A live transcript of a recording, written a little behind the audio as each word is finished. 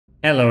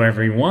Hello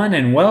everyone,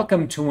 and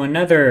welcome to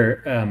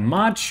another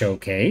mod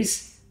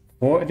showcase,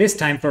 this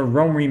time for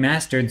Rome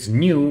Remastered's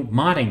new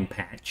modding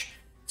patch.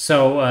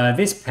 So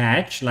this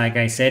patch, like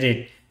I said,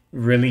 it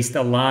released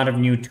a lot of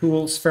new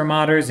tools for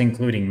modders,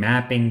 including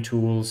mapping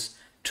tools,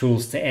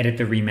 tools to edit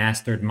the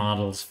remastered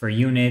models for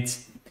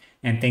units,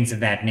 and things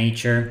of that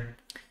nature.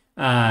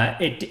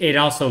 It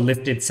also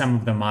lifted some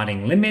of the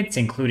modding limits,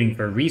 including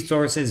for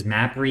resources,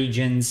 map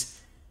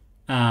regions,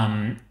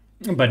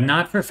 but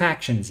not for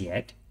factions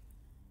yet.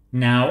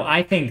 Now,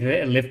 I think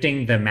that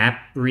lifting the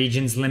map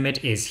regions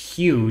limit is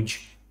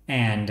huge,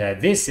 and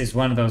this is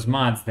one of those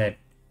mods that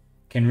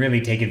can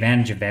really take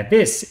advantage of that.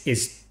 This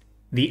is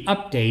the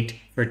update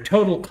for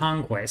Total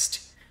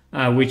Conquest,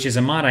 which is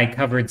a mod I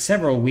covered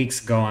several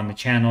weeks ago on the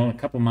channel, a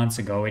couple months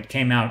ago. It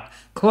came out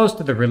close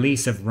to the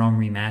release of Rome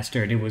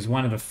Remastered. It was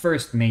one of the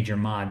first major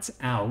mods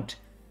out,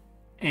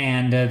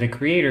 and the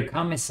creator,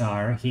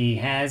 Commissar, he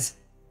has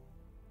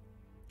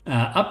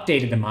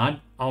updated the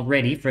mod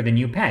already for the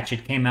new patch.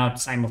 It came out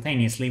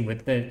simultaneously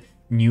with the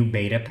new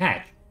beta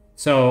patch.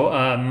 So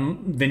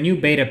the new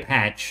beta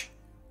patch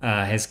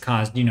has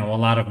caused, a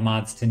lot of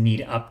mods to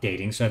need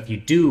updating. So if you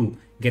do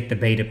get the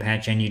beta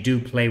patch and you do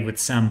play with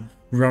some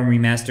Rome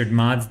Remastered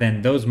mods,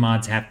 then those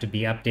mods have to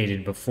be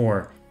updated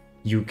before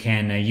you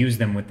can use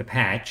them with the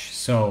patch.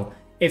 So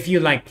if you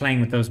like playing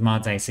with those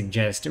mods, I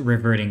suggest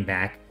reverting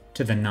back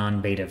to the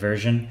non-beta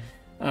version.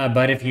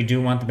 But if you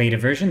do want the beta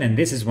version, then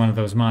this is one of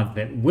those mods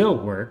that will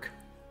work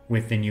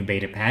with the new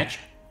beta patch.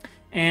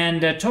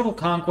 And Total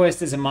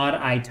Conquest is a mod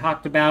I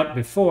talked about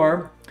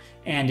before,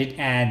 and it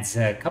adds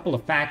a couple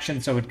of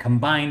factions, so it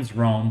combines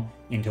Rome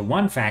into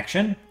one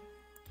faction,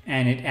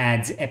 and it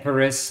adds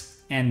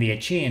Epirus and the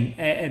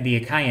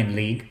Achaean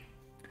League.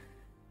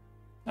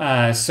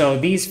 So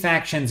these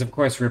factions, of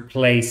course,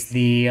 replace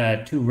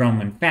the two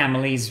Roman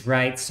families,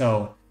 right?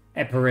 So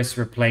Epirus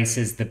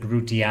replaces the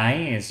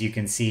Brutii. As you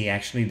can see,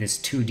 actually, this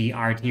 2D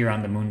art here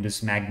on the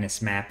Mundus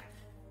Magnus map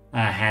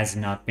has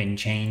not been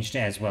changed,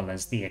 as well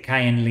as the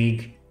Achaean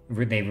League.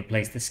 They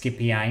replaced the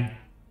Scipii.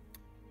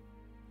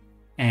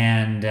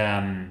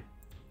 And,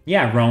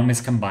 yeah, Rome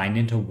is combined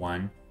into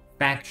one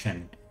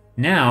faction.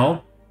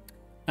 Now,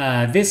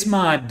 this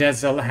mod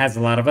has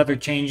a lot of other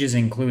changes,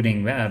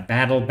 including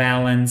battle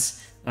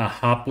balance.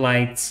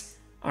 Hoplites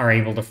are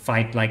able to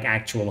fight like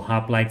actual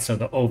hoplites, so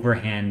the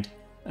overhand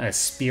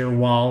spear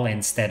wall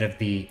instead of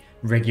the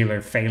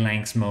regular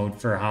phalanx mode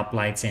for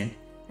hoplites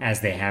as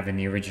they have in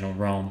the original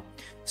Rome.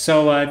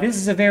 So this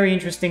is a very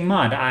interesting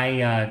mod.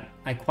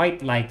 I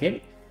quite like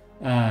it.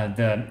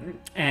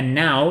 And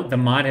now the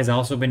mod has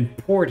also been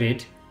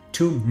ported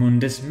to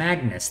Mundus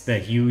Magnus, the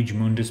huge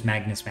Mundus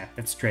Magnus map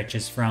that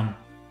stretches from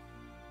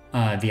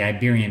the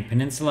Iberian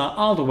Peninsula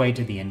all the way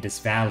to the Indus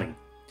Valley.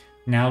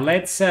 Now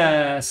let's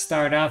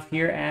start off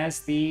here as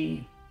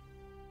the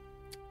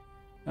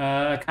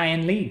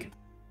Achaean League.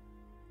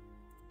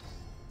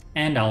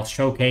 And I'll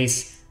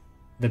showcase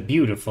the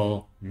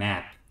beautiful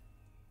map,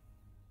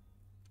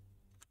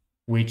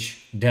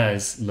 which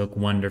does look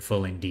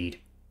wonderful indeed.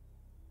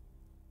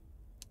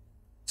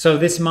 So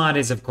this mod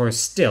is, of course,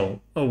 still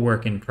a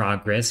work in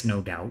progress,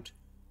 no doubt.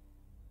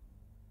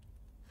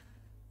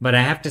 But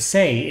I have to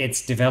say,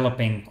 it's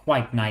developing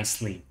quite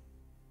nicely.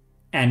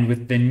 And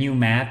with the new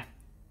map,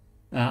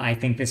 I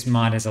think this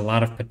mod has a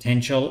lot of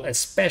potential,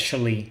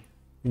 especially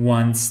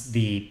once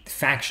the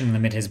faction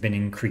limit has been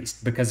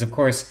increased. Because, of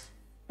course,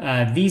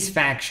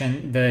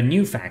 the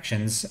new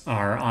factions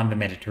are on the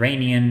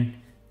Mediterranean.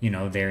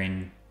 They're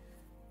in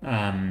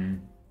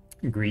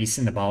Greece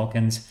and the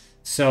Balkans.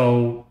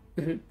 So,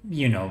 the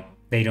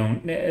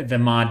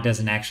mod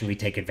doesn't actually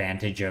take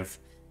advantage of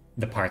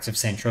the parts of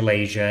Central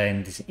Asia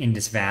and the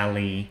Indus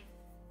Valley,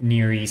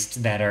 Near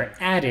East that are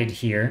added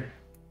here.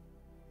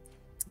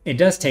 It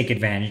does take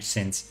advantage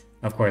since,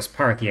 of course,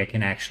 Parthia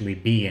can actually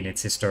be in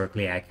its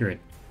historically accurate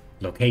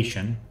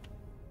location,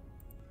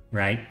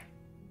 right?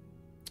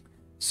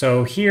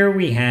 So here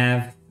we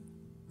have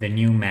the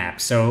new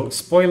map. So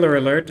spoiler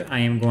alert, I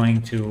am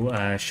going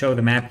to show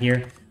the map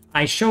here.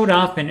 I showed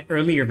off an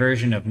earlier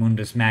version of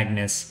Mundus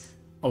Magnus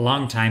a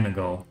long time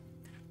ago.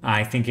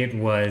 I think it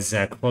was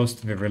close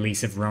to the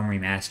release of Rome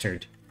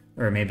Remastered,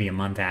 or maybe a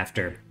month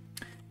after.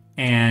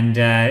 And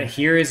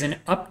here is an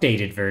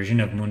updated version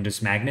of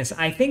Mundus Magnus.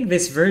 I think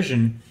this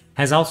version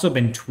has also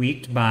been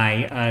tweaked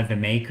by the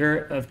maker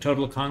of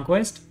Total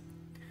Conquest.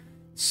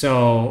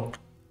 So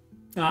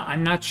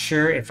I'm not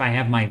sure if I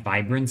have my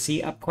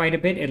vibrancy up quite a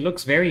bit. It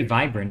looks very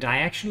vibrant. I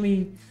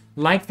actually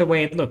like the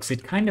way it looks.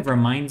 It kind of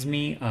reminds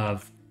me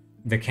of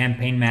the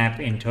campaign map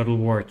in Total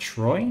War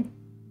Troy.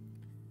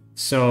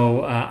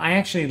 So I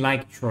actually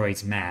like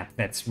Troy's map.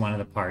 That's one of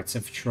the parts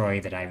of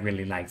Troy that I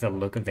really like, the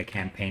look of the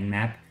campaign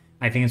map.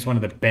 I think it's one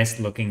of the best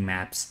looking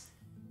maps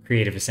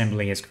Creative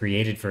Assembly has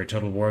created for a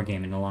Total War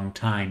game in a long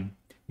time.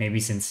 Maybe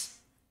since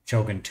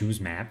Shogun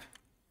 2's map.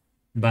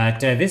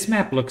 But this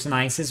map looks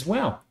nice as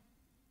well,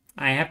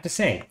 I have to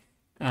say.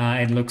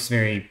 It looks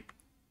very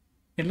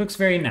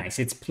nice.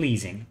 It's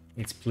pleasing.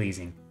 It's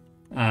pleasing.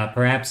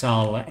 Perhaps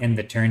I'll end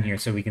the turn here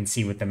so we can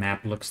see what the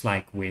map looks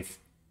like with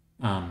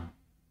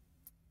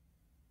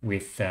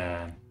with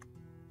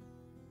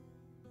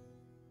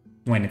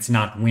when it's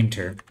not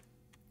winter.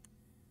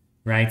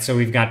 Right, so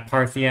we've got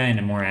Parthia in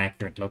a more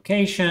accurate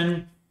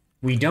location.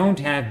 We don't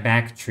have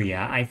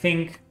Bactria. I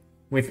think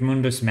with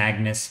Mundus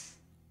Magnus,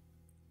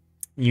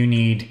 you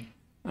need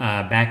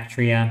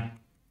Bactria,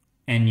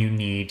 and you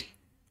need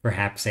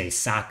perhaps a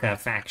Saka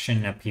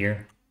faction up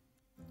here.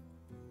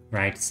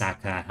 Right,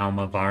 Saka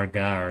Hauma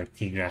Varga or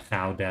Tigra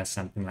Gauda,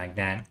 something like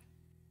that.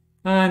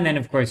 And then,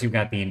 of course, you've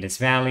got the Indus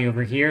Valley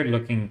over here,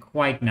 looking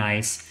quite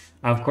nice.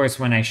 Of course,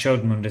 when I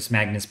showed Mundus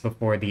Magnus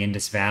before, the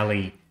Indus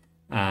Valley,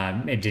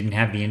 it didn't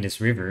have the Indus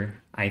River.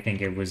 I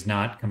think it was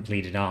not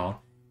complete at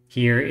all.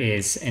 Here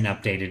is an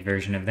updated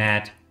version of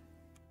that.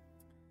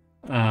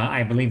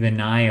 I believe the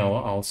Nile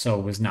also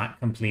was not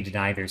completed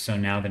either, so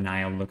now the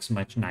Nile looks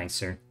much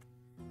nicer.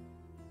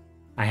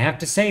 I have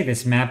to say,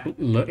 this map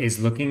is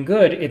looking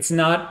good. It's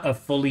not a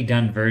fully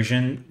done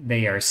version.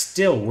 They are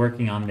still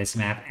working on this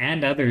map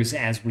and others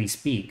as we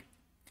speak.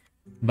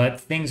 But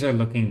things are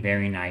looking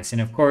very nice.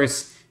 And of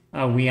course,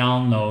 we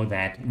all know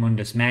that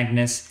Mundus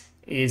Magnus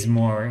is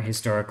more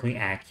historically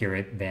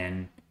accurate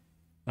than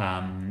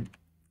the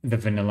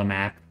vanilla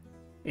map.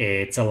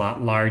 It's a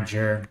lot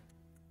larger,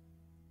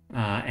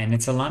 and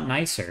it's a lot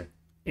nicer.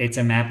 It's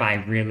a map I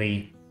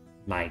really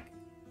like,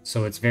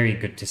 so it's very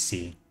good to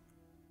see.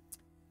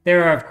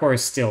 There are, of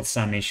course, still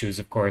some issues.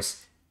 Of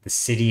course, the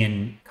city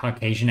in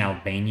Caucasian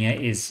Albania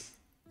is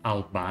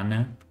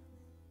Albana,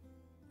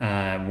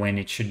 when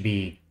it should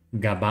be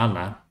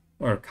Gabala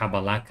or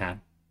Kabalaka.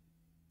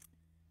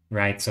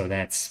 Right, so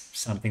that's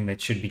something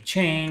that should be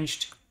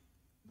changed.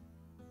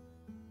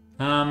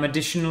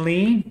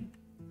 Additionally,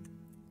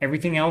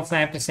 everything else I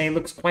have to say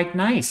looks quite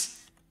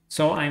nice.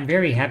 So I'm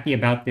very happy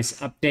about this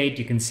update.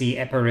 You can see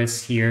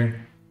Epirus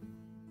here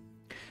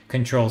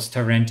controls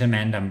Tarentum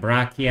and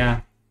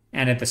Ambracia.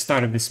 And at the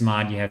start of this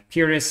mod, you have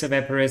Pyrrhus of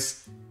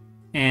Epirus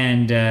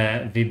and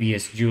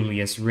Vibius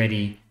Julius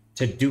ready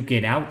to duke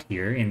it out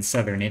here in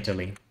southern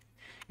Italy.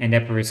 And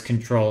Epirus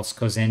controls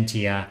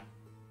Cosentia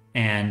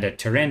and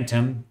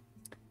Tarentum.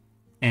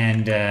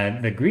 And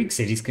the Greek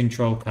cities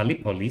control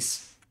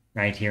Kallipolis,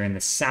 right here in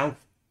the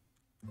south.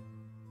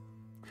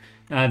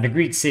 The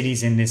Greek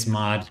cities in this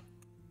mod,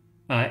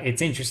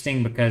 it's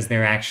interesting because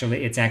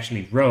it's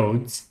actually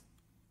Rhodes,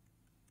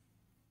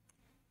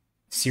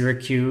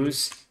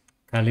 Syracuse,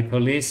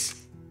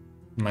 Kallipolis,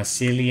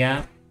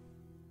 Massilia,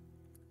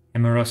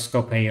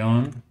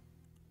 Hemeroskopeion,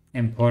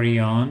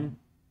 Emporion,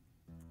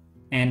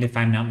 and if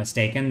I'm not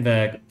mistaken,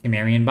 the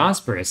Cimmerian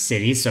Bosporus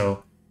city,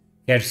 so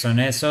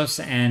Chersonesos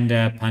and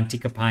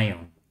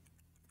Pantikapaion.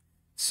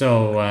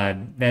 So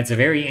that's a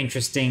very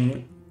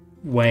interesting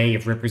way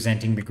of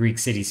representing the Greek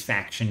cities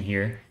faction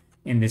here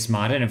in this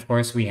mod. And of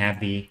course we have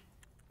the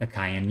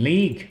Achaean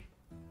League,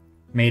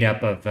 made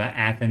up of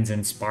Athens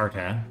and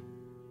Sparta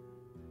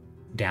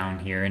down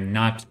here, and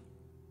not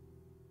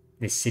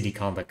this city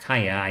called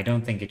Achaia. I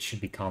don't think it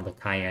should be called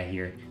Achaia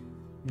here.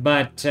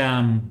 But,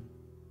 yeah,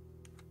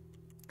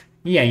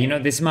 you know,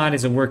 this mod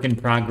is a work in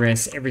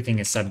progress. Everything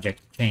is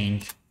subject to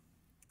change.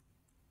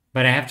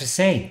 But I have to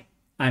say,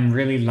 I'm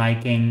really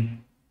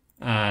liking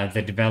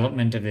the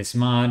development of this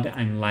mod.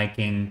 I'm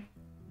liking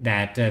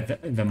that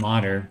the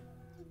modder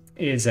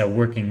is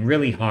working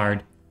really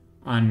hard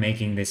on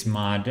making this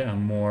mod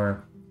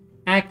more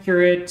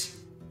accurate.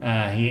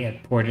 He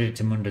had ported it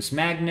to Mundus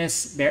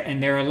Magnus.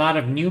 There are a lot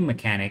of new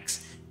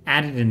mechanics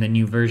added in the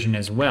new version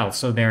as well.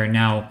 So there are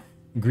now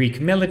Greek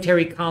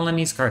military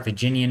colonies,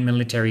 Carthaginian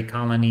military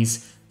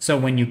colonies. So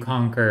when you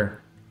conquer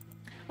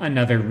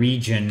another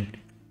region,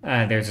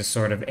 there's a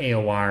sort of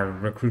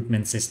AOR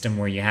recruitment system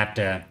where you have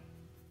to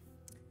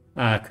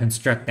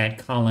construct that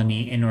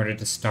colony in order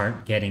to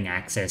start getting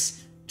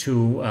access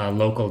to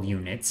local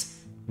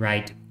units,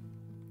 right?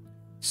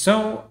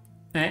 So,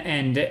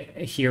 and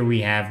here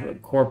we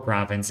have core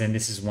province, and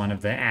this is one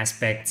of the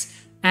aspects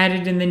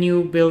added in the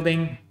new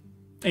building,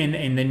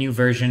 in the new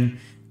version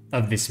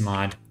of this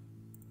mod.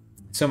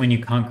 So when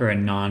you conquer a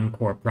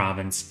non-core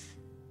province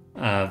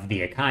of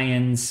the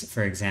Achaeans,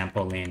 for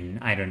example, in,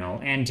 I don't know,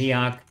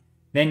 Antioch,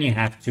 then you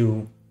have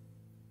to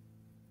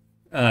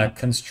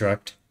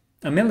construct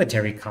a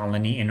military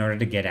colony in order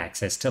to get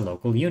access to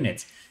local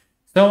units.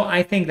 So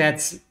I think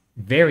that's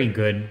very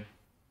good.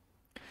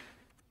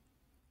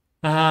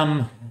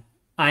 I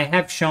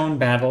have shown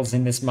battles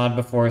in this mod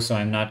before, so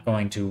I'm not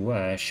going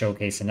to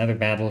showcase another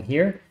battle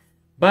here.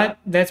 But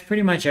that's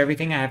pretty much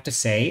everything I have to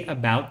say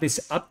about this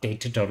update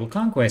to Total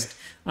Conquest.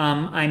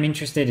 I'm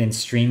interested in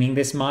streaming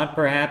this mod,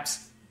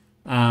 perhaps.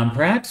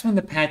 Perhaps when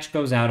the patch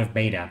goes out of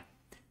beta.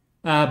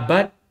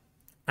 But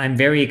I'm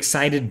very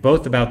excited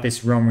both about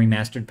this Rome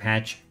Remastered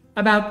patch,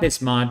 about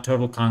this mod,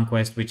 Total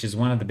Conquest, which is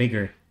one of the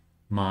bigger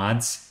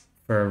mods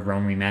for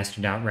Rome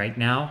Remastered out right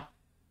now.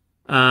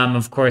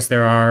 Of course,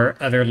 there are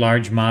other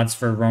large mods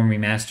for Rome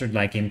Remastered,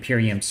 like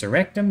Imperium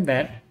Surrectum,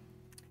 that,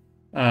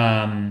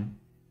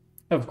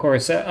 of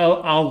course,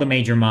 all the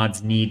major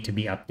mods need to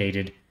be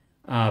updated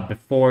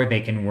before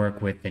they can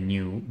work with the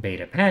new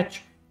beta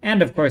patch.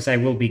 And, of course, I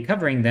will be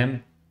covering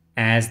them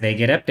as they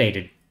get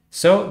updated.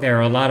 So, there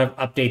are a lot of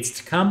updates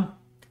to come.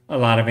 a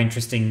lot of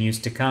interesting news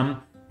to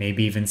come.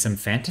 Maybe even some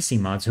fantasy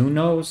mods. Who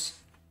knows?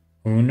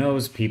 Who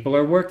knows? People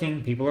are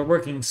working. People are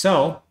working.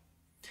 So,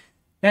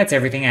 that's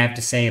everything I have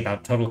to say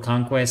about Total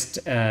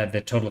Conquest,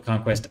 the Total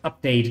Conquest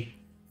update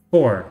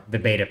for the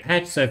beta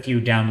patch. So if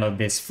you download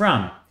this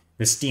from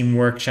the Steam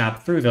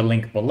Workshop through the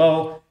link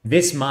below,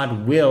 this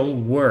mod will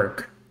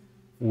work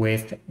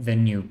with the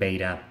new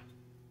beta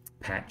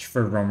patch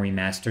for Rome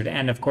Remastered.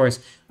 And of course,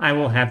 I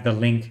will have the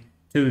link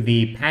to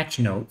the patch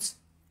notes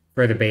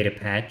for the beta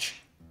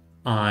patch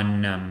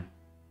on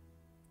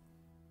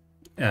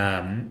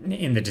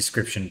in the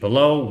description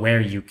below,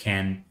 where you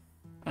can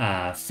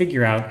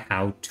figure out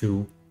how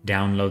to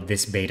download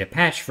this beta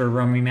patch for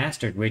Rome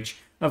Remastered, which,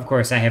 of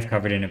course, I have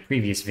covered in a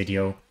previous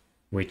video,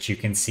 which you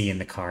can see in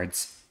the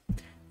cards.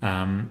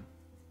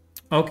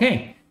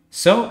 Okay,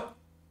 so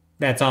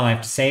that's all I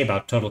have to say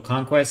about Total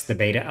Conquest, the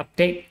beta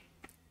update.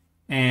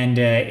 And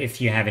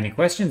if you have any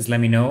questions, let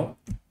me know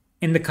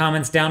in the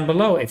comments down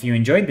below. If you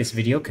enjoyed this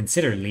video,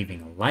 consider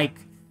leaving a like.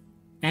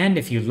 And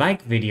if you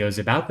like videos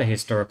about the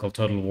historical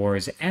Total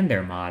Wars and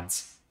their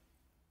mods,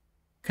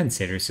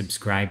 consider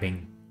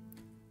subscribing.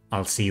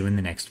 I'll see you in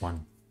the next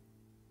one.